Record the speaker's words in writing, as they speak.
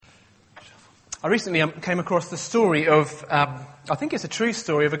I recently came across the story of, I think it's a true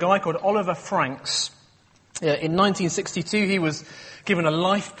story, of a guy called Oliver Franks. In 1962, he was given a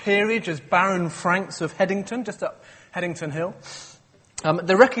life peerage as Baron Franks of Headington, just up Headington Hill.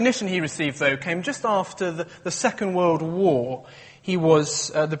 The recognition he received, though, came just after the Second World War. He was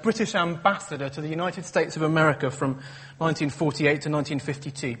the British ambassador to the United States of America from 1948 to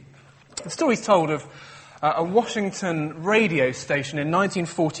 1952. The story's told of a Washington radio station in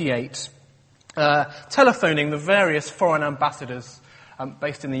 1948 telephoning the various foreign ambassadors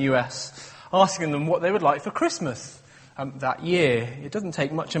based in the US, asking them what they would like for Christmas that year. It doesn't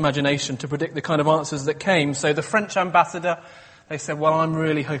take much imagination to predict the kind of answers that came. So the French ambassador, they said, well, I'm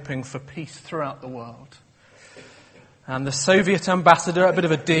really hoping for peace throughout the world. And the Soviet ambassador, a bit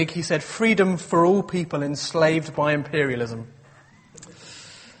of a dig, he said, freedom for all people enslaved by imperialism.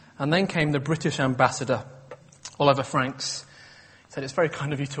 And then came the British ambassador, Oliver Franks. He said, it's very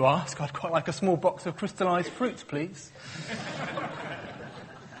kind of you to ask. I'd quite like a small box of crystallised fruit, please.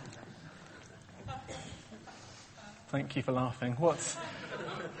 Thank you for laughing.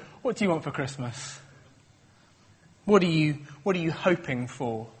 What do you want for Christmas? What are you hoping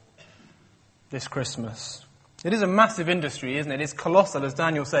for this Christmas? It is a massive industry, isn't it? It's colossal, as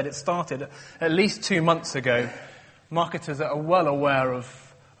Daniel said. It started at least 2 months ago. Marketers are well aware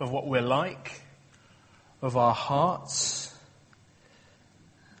of what we're like, of our hearts.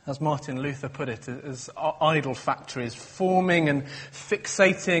 As Martin Luther put it, as idol factories, forming and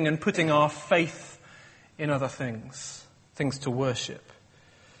fixating and putting our faith in other things to worship.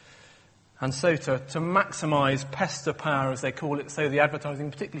 And so to maximise pester power, as they call it, so the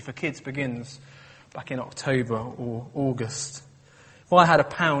advertising, particularly for kids, begins back in October or August. If I had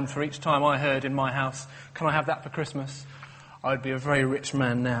 £1 for each time I heard in my house, can I have that for Christmas? I'd be a very rich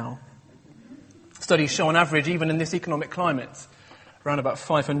man now. Studies show on average, even in this economic climate, around about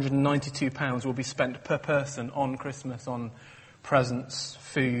 £592 will be spent per person on Christmas, on presents,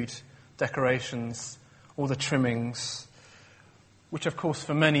 food, decorations, all the trimmings, which of course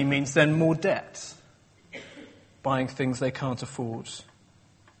for many means then more debt, buying things they can't afford.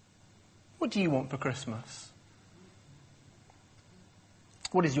 What do you want for Christmas?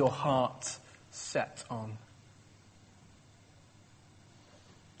 What is your heart set on?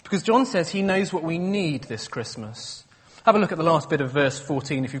 Because John says he knows what we need this Christmas. Have a look at the last bit of verse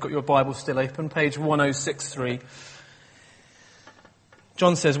 14 if you've got your Bible still open, page 1063.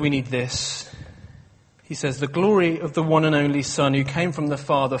 John says we need this. He says, the glory of the one and only Son who came from the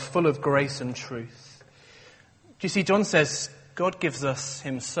Father, full of grace and truth. Do you see, John says God gives us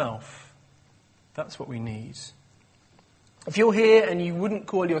himself. That's what we need. If you're here and you wouldn't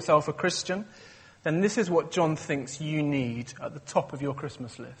call yourself a Christian, then this is what John thinks you need at the top of your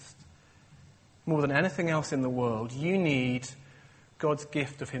Christmas list. More than anything else in the world, you need God's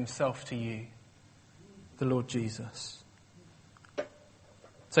gift of himself to you, the Lord Jesus.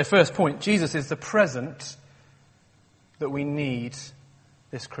 So first point, Jesus is the present that we need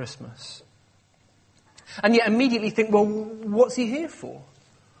this Christmas. And yet immediately think, well, what's he here for?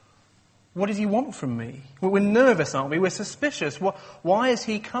 What does he want from me? Well, we're nervous, aren't we? We're suspicious. Why has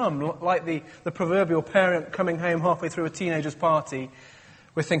he come? Like the proverbial parent coming home halfway through a teenager's party,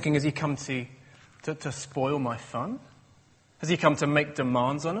 we're thinking, has he come to spoil my fun? Has he come to make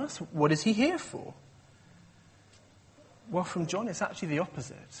demands on us? What is he here for? Well, from John, it's actually the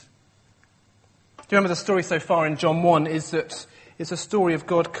opposite. Do you remember the story so far in John 1 is that it's a story of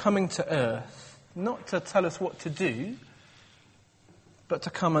God coming to earth, not to tell us what to do, but to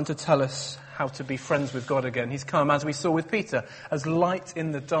come and to tell us how to be friends with God again. He's come, as we saw with Peter, as light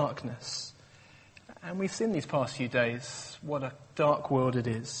in the darkness. And we've seen these past few days what a dark world it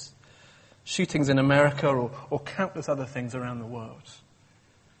is. Shootings in America or countless other things around the world.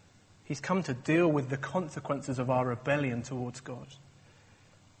 He's come to deal with the consequences of our rebellion towards God.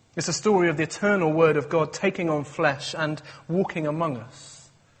 It's a story of the eternal Word of God taking on flesh and walking among us,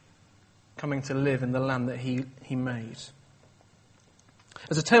 coming to live in the land that he made.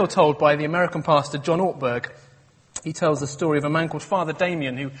 There's a tale told by the American pastor John Ortberg. He tells the story of a man called Father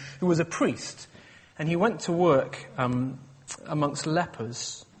Damien who was a priest, and he went to work amongst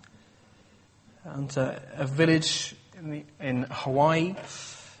lepers. And a village in Hawaii,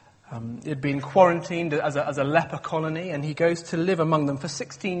 it had been quarantined as a leper colony, and he goes to live among them. For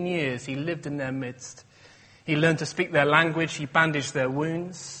 16 years he lived in their midst. He learned to speak their language, he bandaged their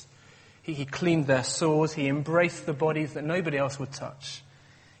wounds, he cleaned their sores, he embraced the bodies that nobody else would touch.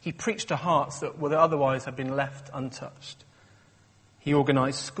 He preached to hearts that would otherwise have been left untouched. He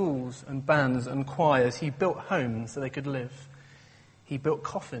organised schools and bands and choirs. He built homes so they could live. He built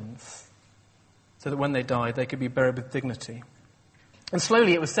coffins so that when they died, they could be buried with dignity. And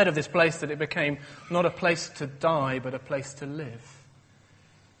slowly it was said of this place that it became not a place to die, but a place to live.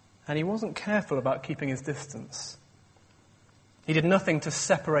 And he wasn't careful about keeping his distance. He did nothing to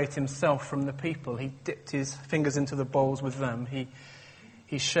separate himself from the people. He dipped his fingers into the bowls with them.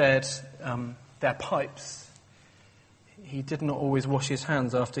 He shared their pipes. He did not always wash his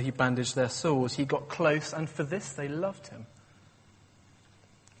hands after he bandaged their sores. He got close, and for this they loved him.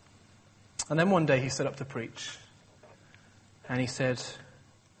 And then one day he stood up to preach, and he said,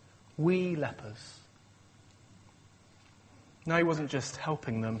 "We lepers." No, he wasn't just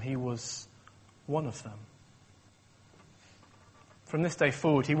helping them, he was one of them. From this day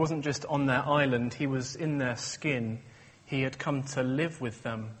forward, he wasn't just on their island, he was in their skin. He had come to live with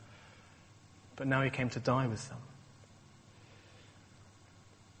them, but now he came to die with them.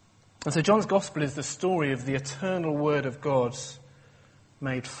 And so John's Gospel is the story of the eternal Word of God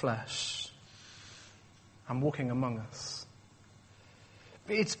made flesh and walking among us.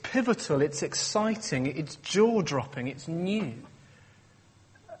 It's pivotal, it's exciting, it's jaw-dropping, it's new.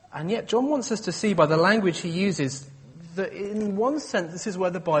 And yet John wants us to see by the language he uses that in one sense this is where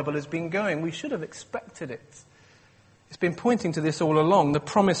the Bible has been going. We should have expected it. It's been pointing to this all along, the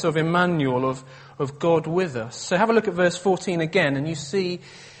promise of Emmanuel, of God with us. So have a look at verse 14 again, and you see,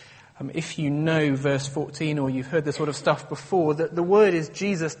 if you know verse 14 or you've heard this sort of stuff before, that the word is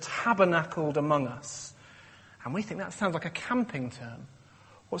Jesus tabernacled among us. And we think that sounds like a camping term.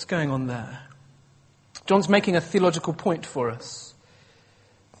 What's going on there? John's making a theological point for us.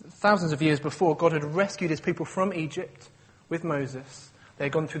 Thousands of years before, God had rescued his people from Egypt with Moses. They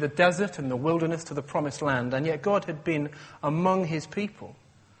had gone through the desert and the wilderness to the promised land, and yet God had been among his people.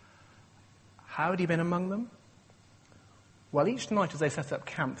 How had he been among them? Well, each night as they set up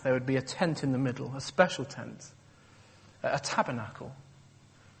camp, there would be a tent in the middle, a special tent, a tabernacle.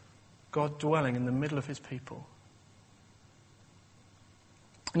 God dwelling in the middle of his people.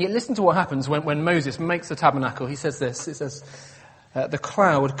 And yet listen to what happens when Moses makes the tabernacle. He says this, it says, the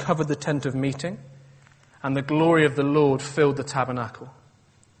cloud covered the tent of meeting, and the glory of the Lord filled the tabernacle.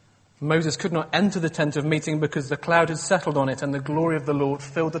 Moses could not enter the tent of meeting because the cloud had settled on it, and the glory of the Lord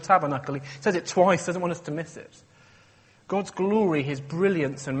filled the tabernacle. He says it twice, doesn't want us to miss it. God's glory, his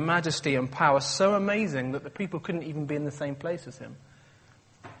brilliance and majesty and power, so amazing that the people couldn't even be in the same place as him.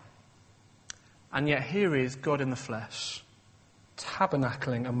 And yet here is God in the flesh,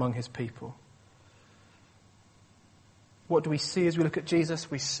 tabernacling among his people. What do we see as we look at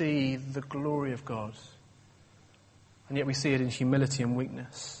Jesus? We see the glory of God. And yet we see it in humility and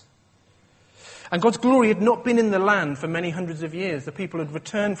weakness. And God's glory had not been in the land for many hundreds of years. The people had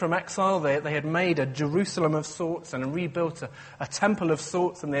returned from exile. They had made a Jerusalem of sorts and rebuilt a temple of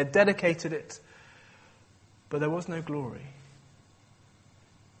sorts, and they had dedicated it. But there was no glory.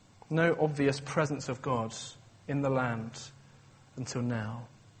 No obvious presence of God in the land until now.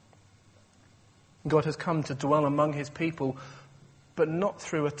 God has come to dwell among his people, but not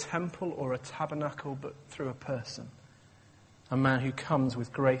through a temple or a tabernacle, but through a person. A man who comes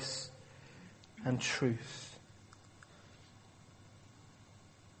with grace and truth.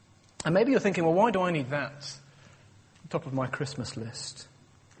 And maybe you're thinking, well, why do I need that? Top of my Christmas list.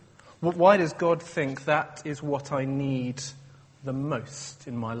 Why does God think that is what I need the most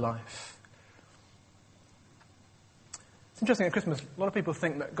in my life? It's interesting at Christmas, a lot of people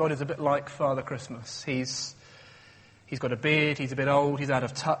think that God is a bit like Father Christmas. He's got a beard, he's a bit old, he's out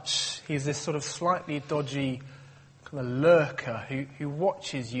of touch. He's this sort of slightly dodgy kind of lurker who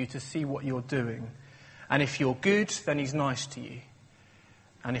watches you to see what you're doing. And if you're good, then he's nice to you.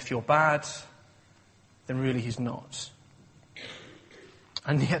 And if you're bad, then really he's not.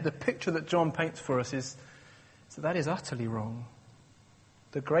 And yet the picture that John paints for us is that is utterly wrong.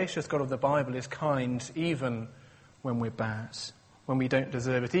 The gracious God of the Bible is kind even when we're bad, when we don't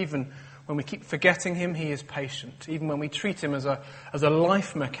deserve it. Even when we keep forgetting him, he is patient. Even when we treat him as a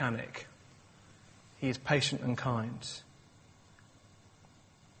life mechanic, he is patient and kind.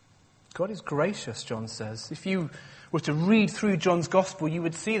 God is gracious, John says. If you were to read through John's Gospel, you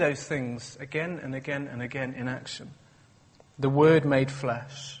would see those things again and again and again in action. The Word made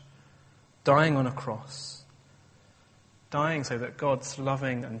flesh, dying on a cross, dying so that God's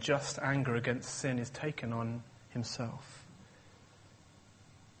loving and just anger against sin is taken on himself.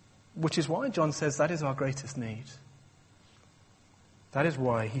 Which is why John says that is our greatest need. That is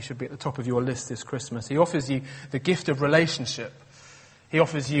why he should be at the top of your list this Christmas. He offers you the gift of relationship. He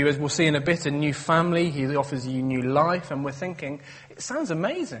offers you, as we'll see in a bit, a new family. He offers you new life. And we're thinking, it sounds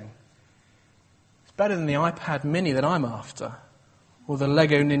amazing. It's better than the iPad mini that I'm after. Or the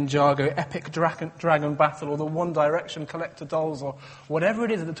Lego Ninjago epic dragon battle. Or the One Direction collector dolls. Or whatever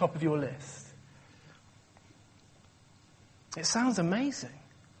it is at the top of your list. It sounds amazing.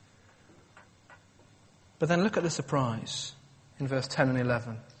 But then look at the surprise in verse 10 and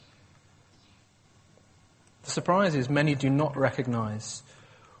 11. The surprise is many do not recognize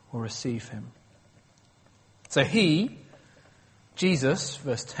or receive him. So he, Jesus,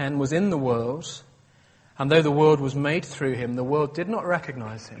 verse 10, was in the world, and though the world was made through him, the world did not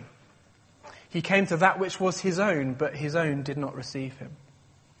recognize him. He came to that which was his own, but his own did not receive him.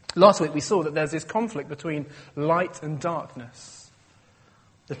 Last week we saw that there's this conflict between light and darkness.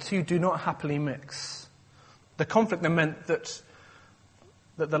 The two do not happily mix. The conflict then meant that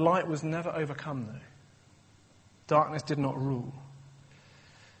the light was never overcome, though. Darkness did not rule.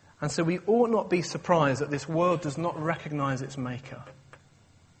 And so we ought not be surprised that this world does not recognize its maker.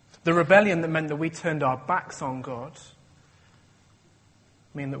 The rebellion that meant that we turned our backs on God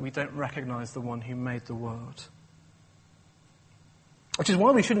mean that we don't recognize the one who made the world. Which is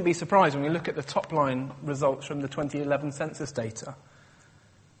why we shouldn't be surprised when we look at the top line results from the 2011 census data.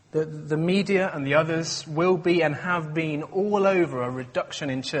 The media and the others will be and have been all over a reduction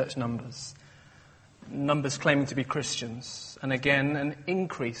in church numbers. Numbers claiming to be Christians. And again, an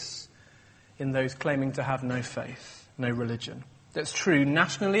increase in those claiming to have no faith, no religion. That's true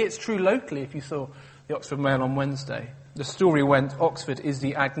nationally, it's true locally. If you saw the Oxford Mail on Wednesday, the story went, Oxford is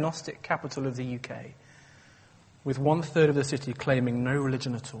the agnostic capital of the UK, with 1/3 of the city claiming no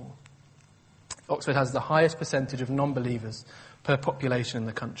religion at all. Oxford has the highest percentage of non-believers per population in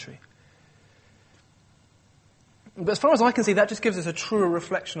the country. But as far as I can see, that just gives us a truer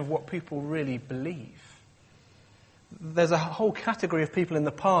reflection of what people really believe. There's a whole category of people in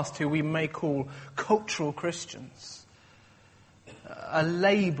the past who we may call cultural Christians. A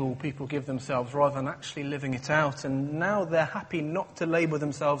label people give themselves rather than actually living it out, and now they're happy not to label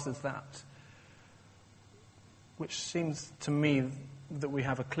themselves as that. Which seems to me that we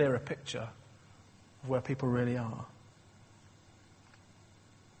have a clearer picture of where people really are.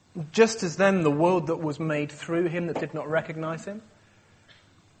 Just as then the world that was made through him that did not recognize him,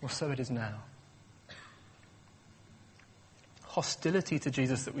 well, so it is now. Hostility to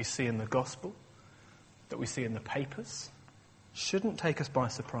Jesus that we see in the gospel, that we see in the papers, shouldn't take us by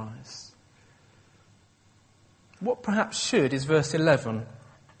surprise. What perhaps should is verse 11.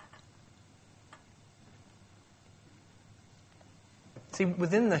 See,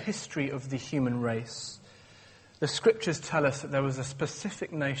 within the history of the human race, the scriptures tell us that there was a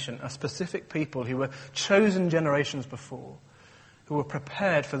specific nation, a specific people who were chosen generations before, who were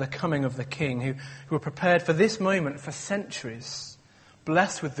prepared for the coming of the King, who were prepared for this moment for centuries,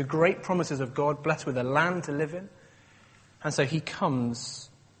 blessed with the great promises of God, blessed with a land to live in. And so he comes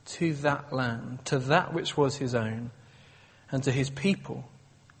to that land, to that which was his own, and to his people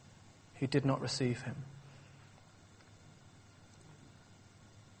who did not receive him.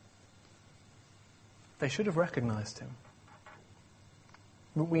 They should have recognized him.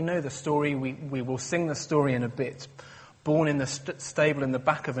 We know the story. We will sing the story in a bit. Born in the stable in the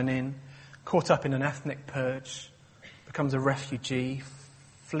back of an inn, caught up in an ethnic purge, becomes a refugee,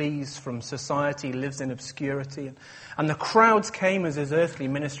 flees from society, lives in obscurity. And the crowds came as his earthly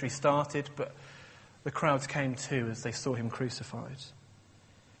ministry started, but the crowds came too as they saw him crucified.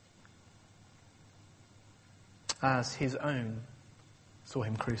 As his own saw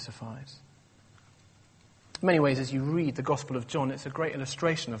him crucified. In many ways, as you read the Gospel of John, it's a great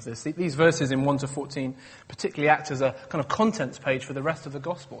illustration of this. These verses in 1 to 14 particularly act as a kind of contents page for the rest of the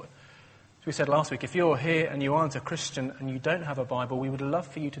Gospel. As we said last week, if you're here and you aren't a Christian and you don't have a Bible, we would love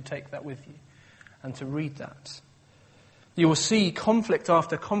for you to take that with you and to read that. You will see conflict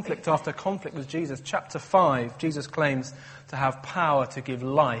after conflict after conflict with Jesus. Chapter 5, Jesus claims to have power to give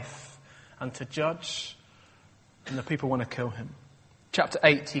life and to judge, and the people want to kill him. Chapter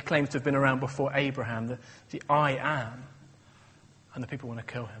 8, he claims to have been around before Abraham, the I am, and the people want to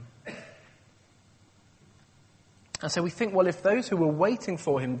kill him. And so we think, well, if those who were waiting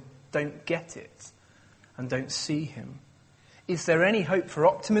for him don't get it and don't see him, is there any hope for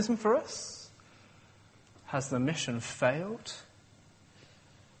optimism for us? Has the mission failed?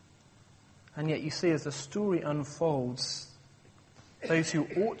 And yet you see as the story unfolds, those who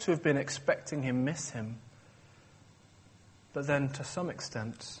ought to have been expecting him miss him. But then, to some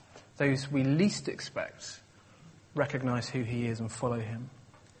extent, those we least expect recognize who he is and follow him.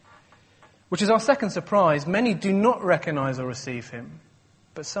 Which is our second surprise. Many do not recognize or receive him,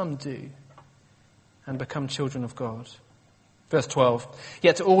 but some do and become children of God. Verse 12,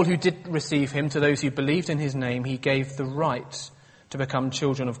 yet to all who did receive him, to those who believed in his name, he gave the right to become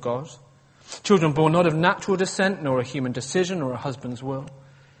children of God. Children born not of natural descent, nor a human decision or a husband's will,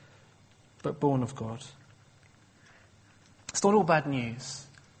 but born of God. It's not all bad news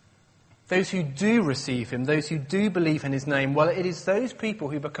those who do receive him, those who do believe in his name, well, it is those people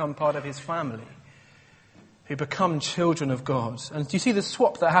who become part of his family, who become children of God. And do you see the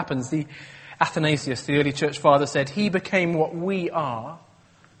swap that happens? The Athanasius, the early church father, said, he became what we are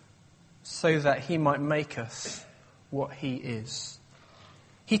so that he might make us what he is.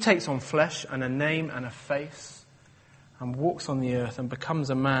 He takes on flesh and a name and a face and walks on the earth and becomes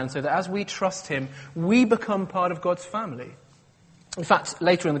a man so that as we trust him, we become part of God's family. In fact,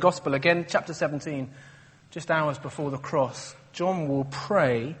 later in the Gospel, again, chapter 17, just hours before the cross, Jesus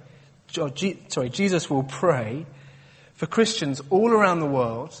will pray for Christians all around the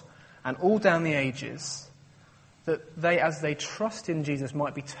world and all down the ages that they, as they trust in Jesus,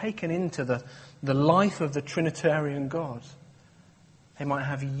 might be taken into the life of the Trinitarian God. They might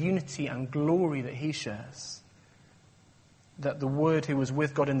have unity and glory that he shares, that the Word who was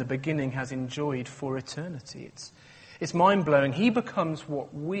with God in the beginning has enjoyed for eternity. It's mind-blowing. He becomes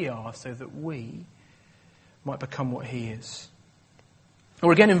what we are so that we might become what he is.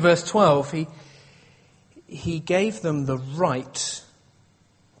 Or again in verse 12, he gave them the right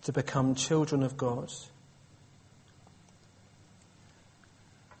to become children of God.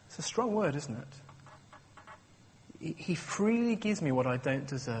 It's a strong word, isn't it? He freely gives me what I don't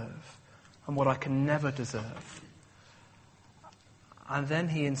deserve and what I can never deserve. And then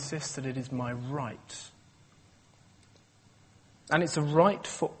he insists that it is my right. And it's a right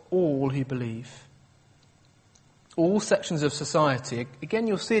for all who believe. All sections of society. Again,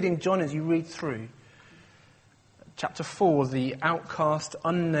 you'll see it in John as you read through. Chapter 4, the outcast,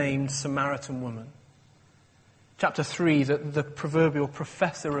 unnamed Samaritan woman. Chapter 3, the proverbial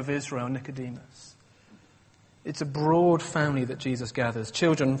professor of Israel, Nicodemus. It's a broad family that Jesus gathers.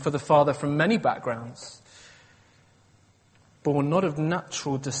 Children for the Father from many backgrounds. Born not of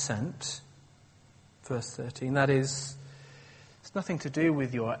natural descent. Verse 13, that is, it's nothing to do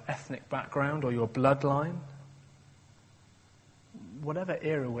with your ethnic background or your bloodline. Whatever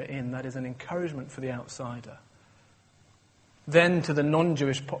era we're in, that is an encouragement for the outsider. Then to the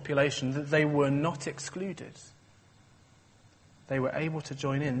non-Jewish population, that they were not excluded. They were able to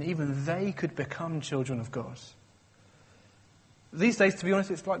join in. Even they could become children of God. These days, to be honest,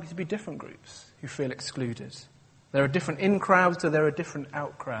 it's likely to be different groups who feel excluded. There are different in-crowds, so there are different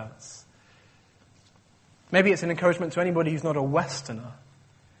out-crowds. Maybe it's an encouragement to anybody who's not a Westerner,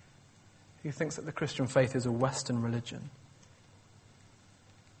 who thinks that the Christian faith is a Western religion.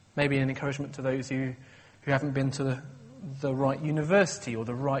 Maybe an encouragement to those who haven't been to the right university or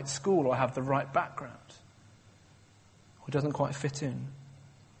the right school or have the right background, or doesn't quite fit in.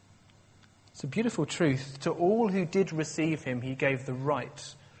 It's a beautiful truth. To all who did receive him, he gave the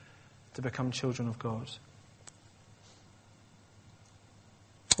right to become children of God.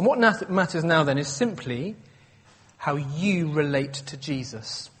 And what matters now then is simply how you relate to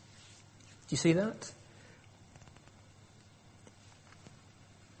Jesus. Do you see that?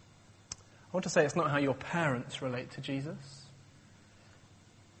 I want to say it's not how your parents relate to Jesus.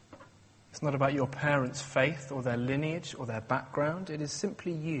 It's not about your parents' faith or their lineage or their background. It is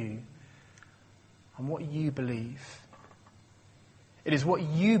simply you and what you believe. It is what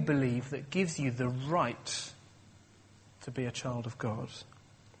you believe that gives you the right to be a child of God.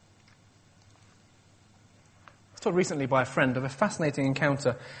 I was told recently by a friend of a fascinating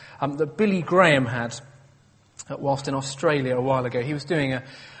encounter that Billy Graham had whilst in Australia a while ago. He was doing a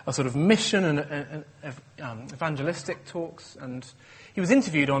sort of mission and evangelistic talks, and he was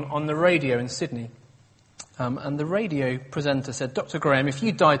interviewed on the radio in Sydney. And the radio presenter said, "Dr. Graham, if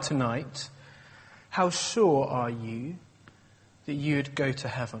you died tonight, how sure are you that you'd go to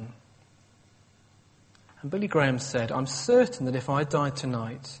heaven?" And Billy Graham said, "I'm certain that if I died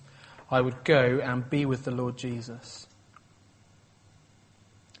tonight, I would go and be with the Lord Jesus."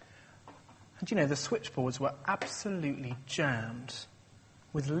 And you know, the switchboards were absolutely jammed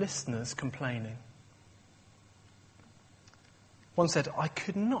with listeners complaining. One said, "I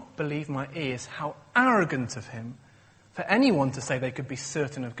could not believe my ears how arrogant of him for anyone to say they could be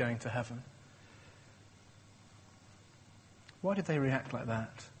certain of going to heaven." Why did they react like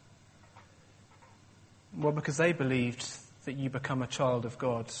that? Well, because they believed that you become a child of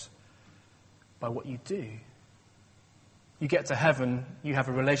God by what you do. You get to heaven, you have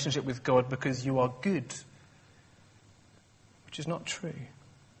a relationship with God because you are good, which is not true.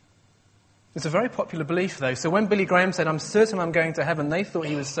 It's a very popular belief, though. So when Billy Graham said, "I'm certain I'm going to heaven," they thought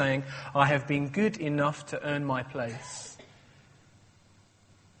he was saying, "I have been good enough to earn my place."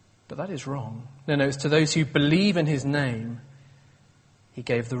 But that is wrong. No, it's to those who believe in his name, he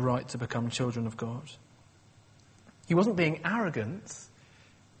gave the right to become children of God. He wasn't being arrogant.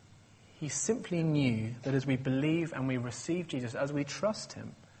 He simply knew that as we believe and we receive Jesus, as we trust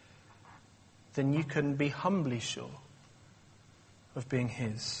him, then you can be humbly sure of being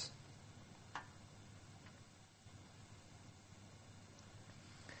his.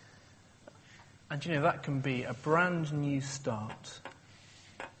 And that can be a brand new start.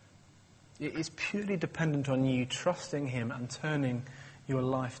 It is purely dependent on you trusting him and turning your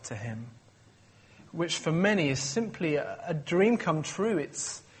life to him, which for many is simply a dream come true.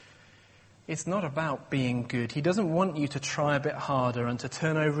 It's not about being good. He doesn't want you to try a bit harder and to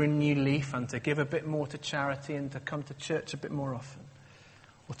turn over a new leaf and to give a bit more to charity and to come to church a bit more often,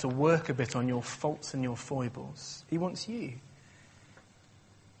 or to work a bit on your faults and your foibles. He wants you.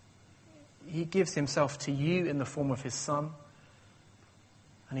 He gives himself to you in the form of his Son,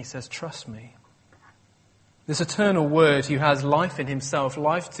 and he says, trust me. This eternal Word who has life in himself,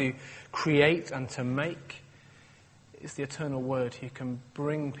 life to create and to make, is the eternal Word who can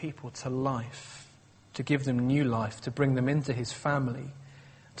bring people to life, to give them new life, to bring them into his family,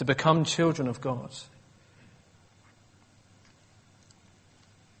 to become children of God.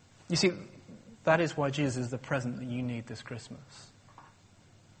 You see, that is why Jesus is the present that you need this Christmas.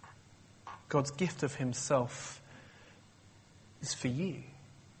 God's gift of himself is for you.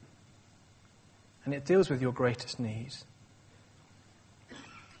 And it deals with your greatest need.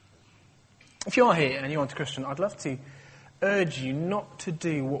 If you are here and you aren't a Christian, I'd love to urge you not to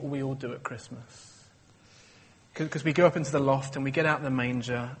do what we all do at Christmas. Because we go up into the loft and we get out the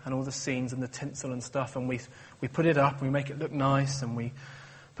manger and all the scenes and the tinsel and stuff, and we put it up and we make it look nice, and we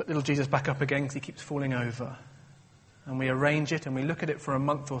put little Jesus back up again because he keeps falling over. And we arrange it and we look at it for a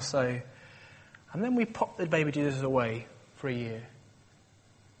month or so. And then we pop the baby Jesus away for a year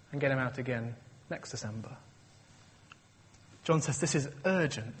and get him out again next December. John says this is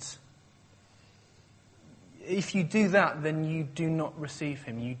urgent. If you do that, then you do not receive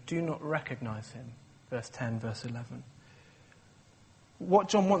him. You do not recognize him. Verse 10, verse 11. What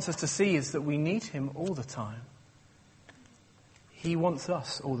John wants us to see is that we need him all the time. He wants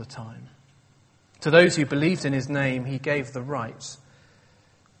us all the time. To those who believed in his name, he gave the right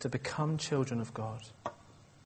to become children of God.